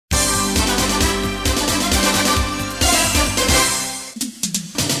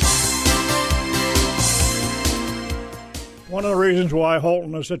One of the reasons why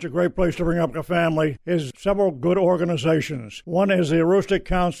Holton is such a great place to bring up a family is several good organizations. One is the Aroostook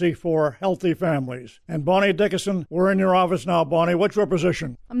Council for Healthy Families. And Bonnie Dickinson, we're in your office now. Bonnie, what's your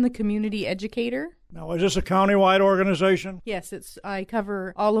position? I'm the community educator. Now, is this a countywide organization? Yes, I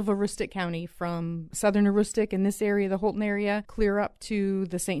cover all of Aroostook County, from southern Aroostook in this area, the Holton area, clear up to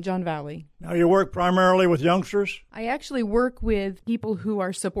the St. John Valley. Now, you work primarily with youngsters? I actually work with people who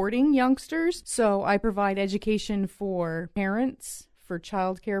are supporting youngsters, so I provide education for parents, for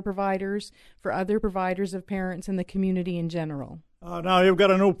child care providers, for other providers of parents in the community in general. Now, you've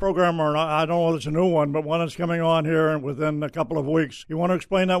got a new program, or I don't know if it's a new one, but one that's coming on here within a couple of weeks. You want to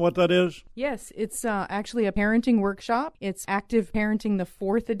explain what that is? Yes, it's actually a parenting workshop. It's Active Parenting, the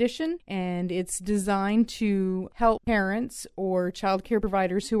 4th edition, and it's designed to help parents or child care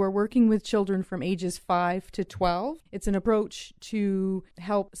providers who are working with children from ages 5 to 12. It's an approach to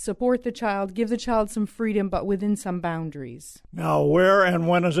help support the child, give the child some freedom, but within some boundaries. Now, where and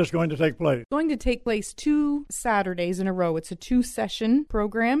when is this going to take place? It's going to take place 2 Saturdays in a row. It's a 2-session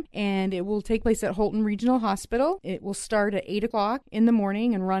program, and it will take place at Holton Regional Hospital. It will start at 8 o'clock in the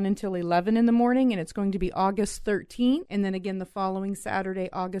morning and run until 11 in the morning, and it's going to be August 13th, and then again the following Saturday,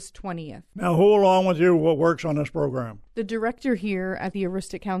 August 20th. Now, who along with you works on this program? The director here at the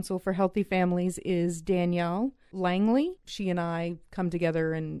Aroostook Council for Healthy Families is Danielle Langley. She and I come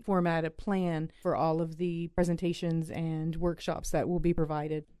together and format a plan for all of the presentations and workshops that will be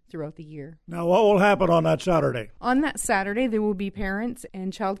provided throughout the year. Now, what will happen on that Saturday? On that Saturday, there will be parents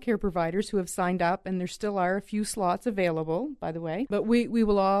and child care providers who have signed up, and there still are a few slots available, by the way. But we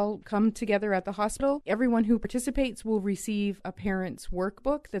will all come together at the hospital. Everyone who participates will receive a parent's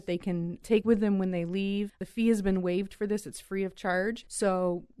workbook that they can take with them when they leave. The fee has been waived for this. It's free of charge.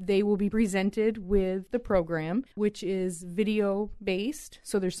 So they will be presented with the program, which is video-based.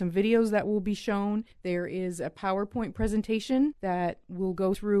 So there's some videos that will be shown. There is a PowerPoint presentation that will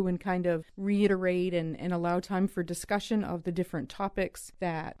go through and kind of reiterate and allow time for discussion of the different topics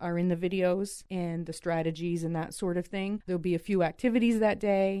that are in the videos and the strategies and that sort of thing. There'll be a few activities that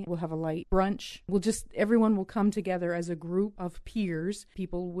day. We'll have a light brunch. Everyone will come together as a group of peers,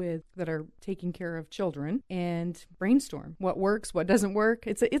 people that are taking care of children, and brainstorm what works, what doesn't work.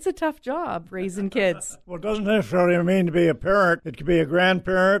 It's a tough job raising kids. Well, it doesn't necessarily mean to be a parent. It could be a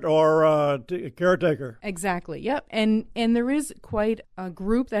grandparent or a caretaker. Exactly. Yep. And there is quite a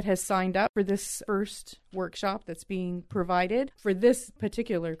group that has signed up for this first workshop that's being provided for this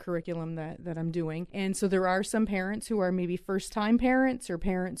particular curriculum that I'm doing. And so there are some parents who are maybe first-time parents or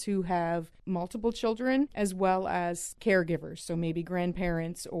parents who have multiple children, as well as caregivers, so maybe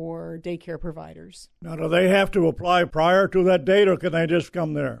grandparents or daycare providers. Now, do they have to apply prior to that date, or can they just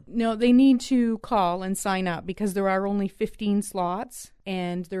come there? No, they need to call and sign up because there are only 15 slots,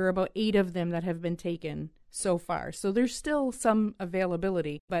 and there are about 8 of them that have been taken so far. So there's still some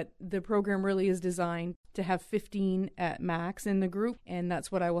availability, but the program really is designed to have 15 at max in the group, and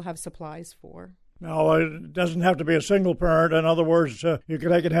that's what I will have supplies for. Now, it doesn't have to be a single parent. In other words, they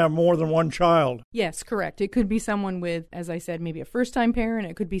can have more than one child. Yes, correct. It could be someone with, as I said, maybe a first-time parent.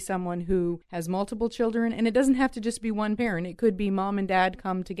 It could be someone who has multiple children, and it doesn't have to just be one parent. It could be mom and dad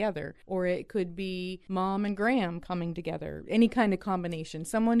come together, or it could be mom and Graham coming together, any kind of combination.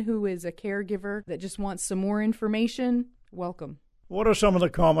 Someone who is a caregiver that just wants some more information, welcome. What are some of the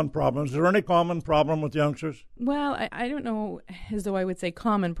common problems? Is there any common problem with youngsters? Well, I don't know as though I would say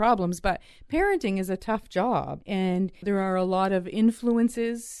common problems, but parenting is a tough job, and there are a lot of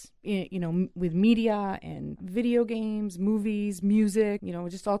influences, with media and video games, movies, music,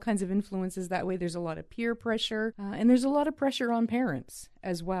 just all kinds of influences that way. There's a lot of peer pressure, and there's a lot of pressure on parents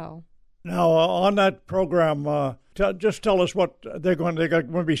as well. Now, on that program, just tell us what they're going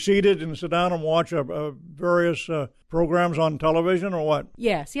to be seated and sit down and watch various programs on television, or what?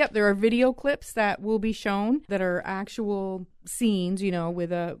 Yes, yep. There are video clips that will be shown that are actual scenes,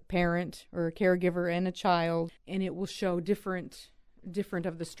 with a parent or a caregiver and a child, and it will show different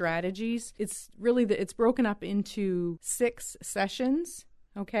of the strategies. It's really it's broken up into 6 sessions.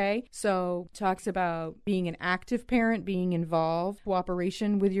 Okay, so talks about being an active parent, being involved,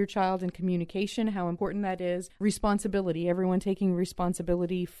 cooperation with your child, and communication, how important that is, responsibility, everyone taking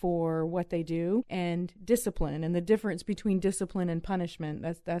responsibility for what they do, and discipline, and the difference between discipline and punishment.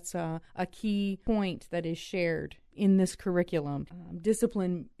 That's a key point that is shared in this curriculum.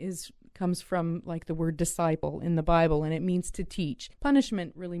 Discipline comes from the word disciple in the Bible, and it means to teach.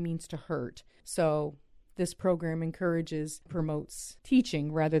 Punishment really means to hurt. So this program promotes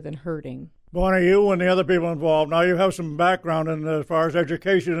teaching rather than hurting. Bonnie, you and the other people involved, now you have some background in as far as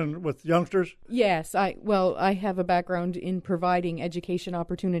education and with youngsters? Yes, I have a background in providing education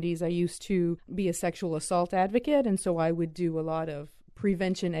opportunities. I used to be a sexual assault advocate, and so I would do a lot of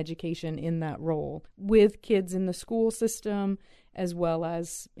prevention education in that role with kids in the school system as well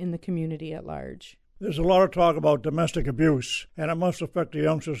as in the community at large. There's a lot of talk about domestic abuse, and it must affect the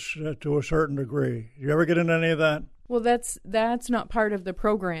youngsters to a certain degree. You ever get into any of that? Well, that's not part of the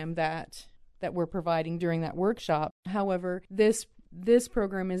program that we're providing during that workshop. However, this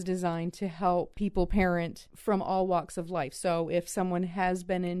program is designed to help people parent from all walks of life. So if someone has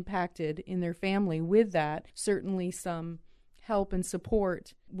been impacted in their family with that, certainly some help and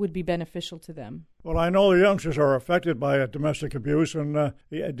support would be beneficial to them. Well, I know the youngsters are affected by domestic abuse, and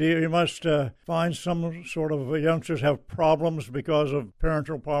you must find some sort of youngsters have problems because of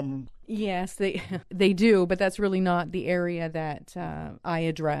parental problems. Yes, they do, but that's really not the area that I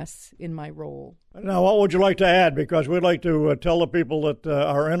address in my role. Now, what would you like to add? Because we'd like to tell the people that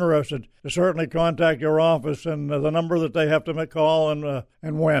are interested to certainly contact your office and the number that they have to call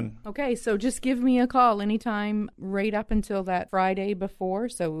and when. Okay, so just give me a call anytime right up until that Friday before,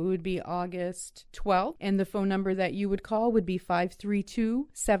 so it would be August 12th, and the phone number that you would call would be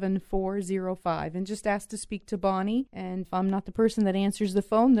 532-7405, and just ask to speak to Bonnie, and if I'm not the person that answers the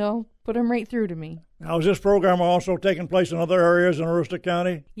phone, they'll put them right through to me. Now, is this program also taking place in other areas in Aroostook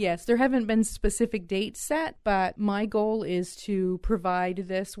County? Yes, there haven't been specific dates set, but my goal is to provide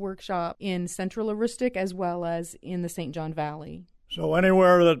this workshop in Central Aroostook as well as in the St. John Valley. So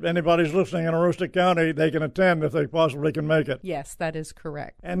anywhere that anybody's listening in Aroostook County, they can attend if they possibly can make it. Yes, that is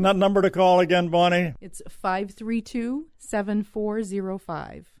correct. And that number to call again, Bonnie? It's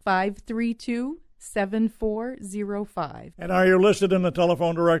 532-7405. 532-7405. And are you listed in the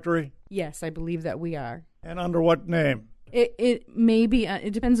telephone directory? Yes, I believe that we are. And under what name? It may be,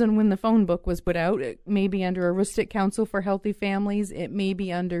 it depends on when the phone book was put out. It may be under Aroostook Council for Healthy Families. It may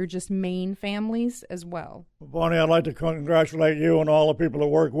be under just Maine Families as well. Well, Bonnie, I'd like to congratulate you and all the people that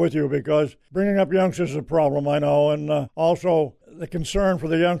work with you, because bringing up youngsters is a problem, I know, and also the concern for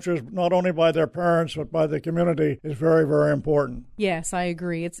the youngsters, not only by their parents but by the community, is very, very important. Yes, I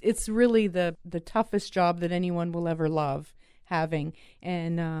agree. It's really the toughest job that anyone will ever love having.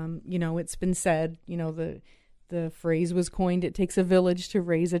 And, it's been said, the phrase was coined, it takes a village to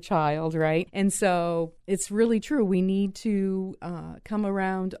raise a child, right? And so it's really true. We need to come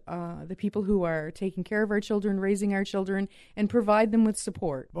around the people who are taking care of our children, raising our children, and provide them with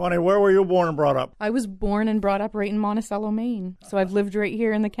support. Bonnie, where were you born and brought up? I was born and brought up right in Monticello, Maine. So I've lived right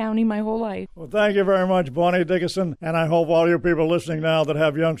here in the county my whole life. Well, thank you very much, Bonnie Dickinson, and I hope all you people listening now that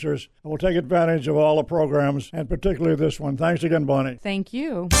have youngsters will take advantage of all the programs, and particularly this one. Thanks again, Bonnie. Thank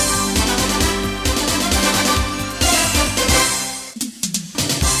you.